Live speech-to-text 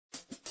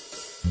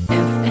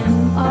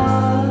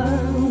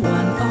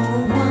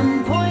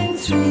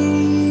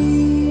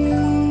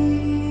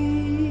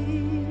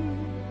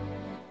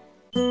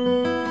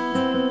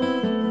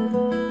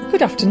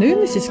afternoon,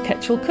 this is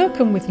Ketchel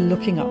Kirkham with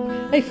Looking Up,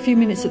 a few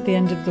minutes at the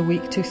end of the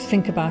week to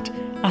think about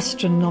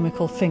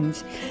astronomical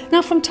things.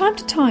 Now, from time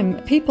to time,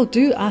 people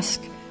do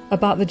ask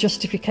about the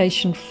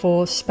justification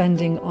for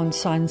spending on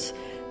science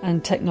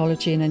and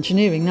technology and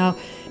engineering. Now,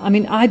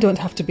 I don't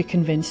have to be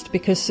convinced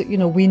because,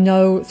 we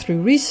know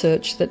through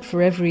research that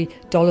for every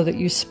dollar that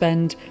you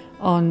spend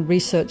on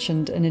research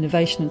and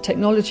innovation and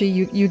technology,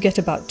 you get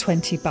about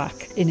 20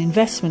 back in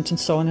investment and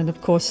so on, and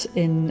of course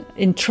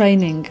in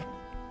training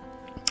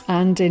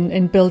and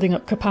in building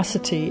up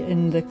capacity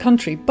in the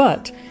country.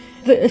 But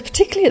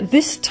particularly at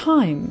this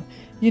time,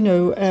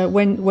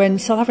 when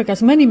South Africa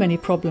has many, many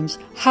problems,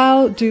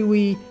 how do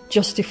we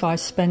justify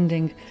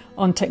spending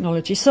on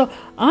technology? So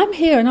I'm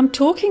here and I'm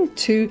talking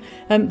to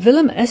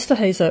Willem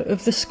Esterhuizen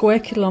of the Square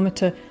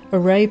Kilometre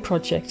Array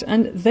project,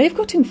 and they've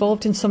got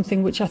involved in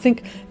something which I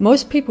think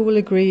most people will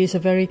agree is a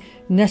very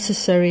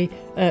necessary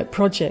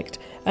project.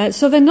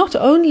 So they're not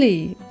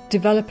only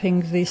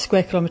developing the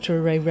Square Kilometre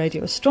Array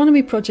radio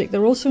astronomy project,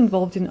 they're also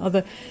involved in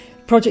other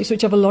projects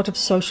which have a lot of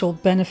social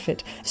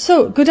benefit.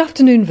 So good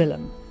afternoon,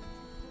 Willem.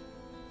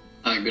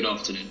 Hi, good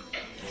afternoon.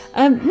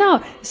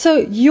 Now, so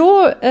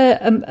you're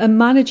a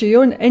manager,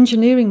 you're an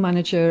engineering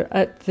manager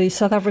at the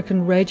South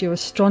African Radio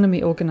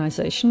Astronomy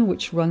Organisation,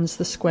 which runs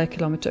the Square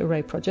Kilometre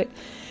Array project.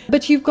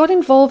 But you've got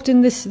involved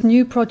in this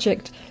new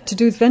project to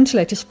do with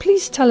ventilators.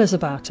 Please tell us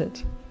about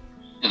it.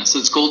 Yeah, so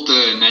it's called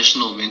the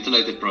National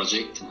Ventilator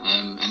Project.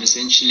 And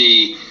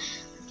essentially,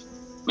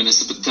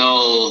 Minister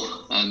Patel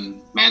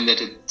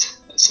mandated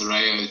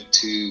SARAO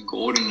to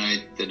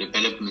coordinate the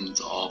development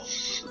of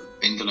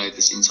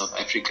ventilators in South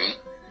Africa.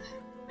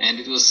 And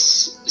it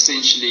was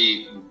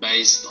essentially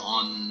based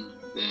on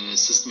the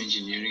system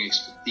engineering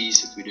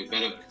expertise that we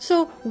developed.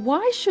 So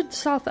why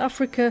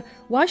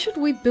should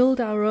we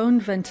build our own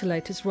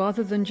ventilators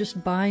rather than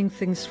just buying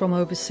things from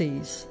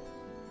overseas?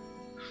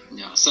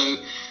 Yeah, so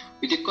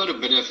we did quite a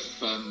bit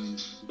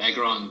of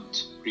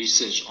background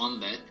research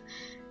on that.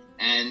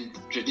 And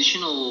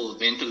traditional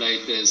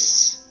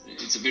ventilators,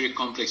 it's a very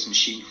complex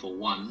machine for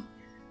one.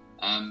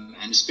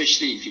 And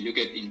especially if you look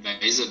at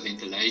invasive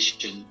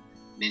ventilation,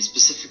 then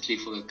specifically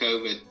for the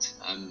COVID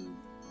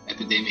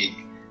epidemic,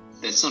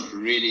 that's not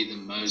really the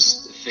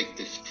most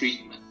effective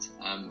treatment.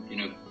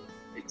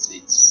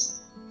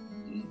 It's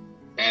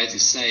bad to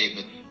say,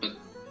 but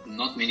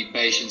not many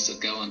patients that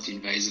go onto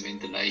invasive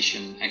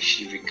ventilation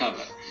actually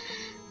recover.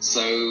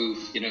 So,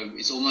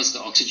 it's almost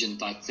the oxygen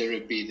type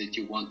therapy that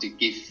you want to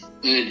give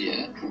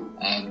earlier,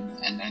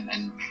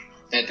 and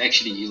that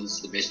actually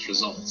yields the best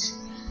results.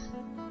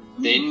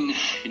 Then,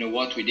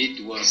 what we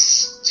did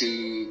was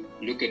to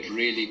look at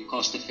really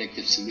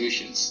cost-effective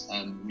solutions.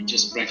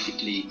 Just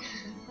practically,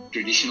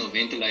 traditional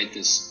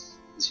ventilators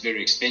is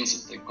very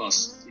expensive. They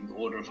cost in the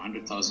order of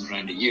 100,000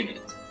 Rand a unit.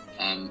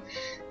 And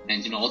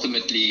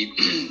ultimately,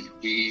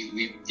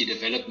 we did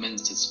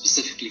developments that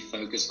specifically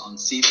focused on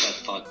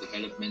CPAP type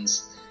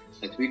developments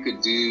that we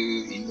could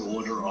do in the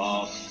order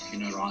of,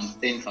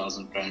 around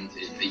 10,000 Rand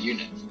a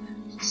unit.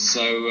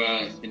 So,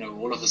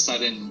 all of a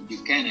sudden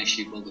you can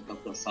actually build a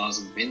couple of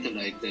thousand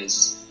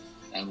ventilators,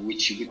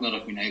 which you would not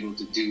have been able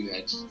to do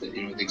at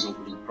the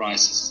exorbitant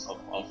prices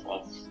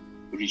of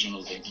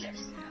original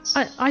ventilators.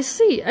 I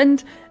see.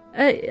 And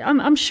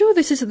I'm sure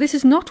this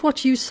is not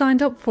what you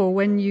signed up for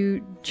when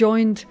you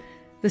joined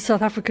the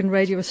South African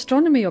Radio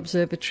Astronomy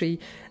Observatory.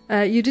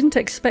 You didn't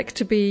expect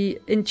to be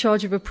in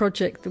charge of a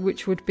project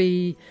which would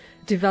be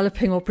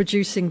developing or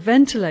producing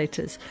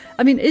ventilators.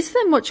 Is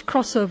there much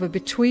crossover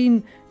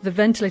between the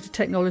ventilator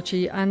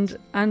technology and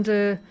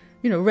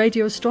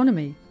radio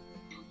astronomy?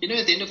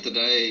 At the end of the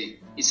day,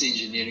 it's an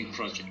engineering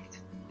project.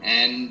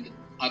 And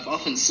I've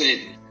often said,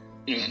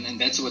 and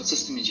that's what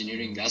system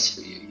engineering does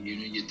for you.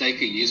 You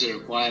take a user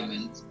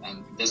requirement,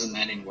 it doesn't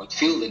matter in what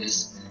field it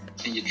is,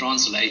 and you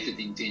translate it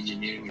into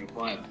engineering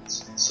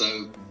requirements.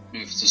 So,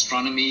 if it's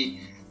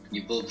astronomy,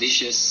 you build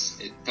dishes,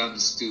 it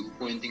comes to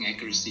pointing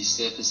accuracy,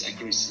 surface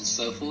accuracy, and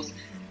so forth.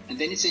 And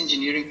then it's an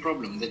engineering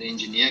problem that an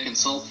engineer can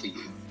solve for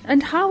you.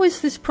 And how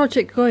is this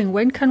project going?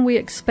 When can we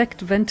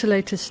expect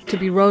ventilators to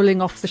be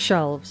rolling off the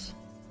shelves?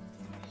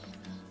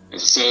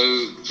 So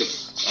the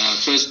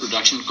first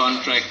production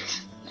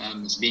contract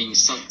is being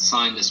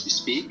signed as we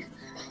speak.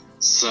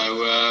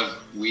 So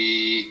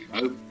we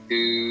hope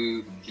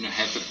to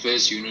have the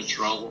first unit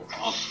roll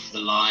off the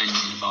line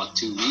in about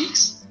 2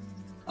 weeks.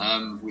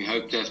 We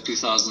hope to have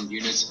 2,000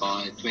 units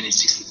by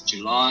 26th of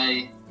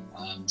July,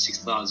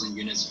 6,000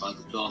 units by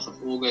the 12th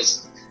of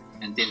August,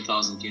 and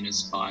 10,000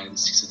 units by the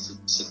 6th of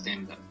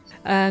September.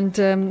 And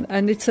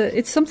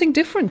it's something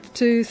different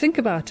to think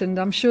about, and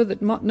I'm sure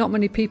that not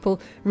many people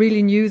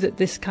really knew that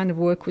this kind of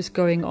work was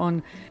going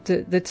on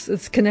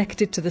that's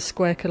connected to the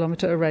Square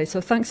Kilometre Array.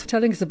 So thanks for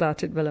telling us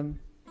about it, Willem.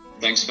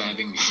 Thanks for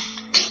having me.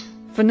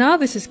 For now,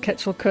 this is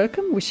Ketchel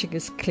Kirkham wishing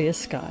us clear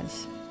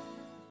skies.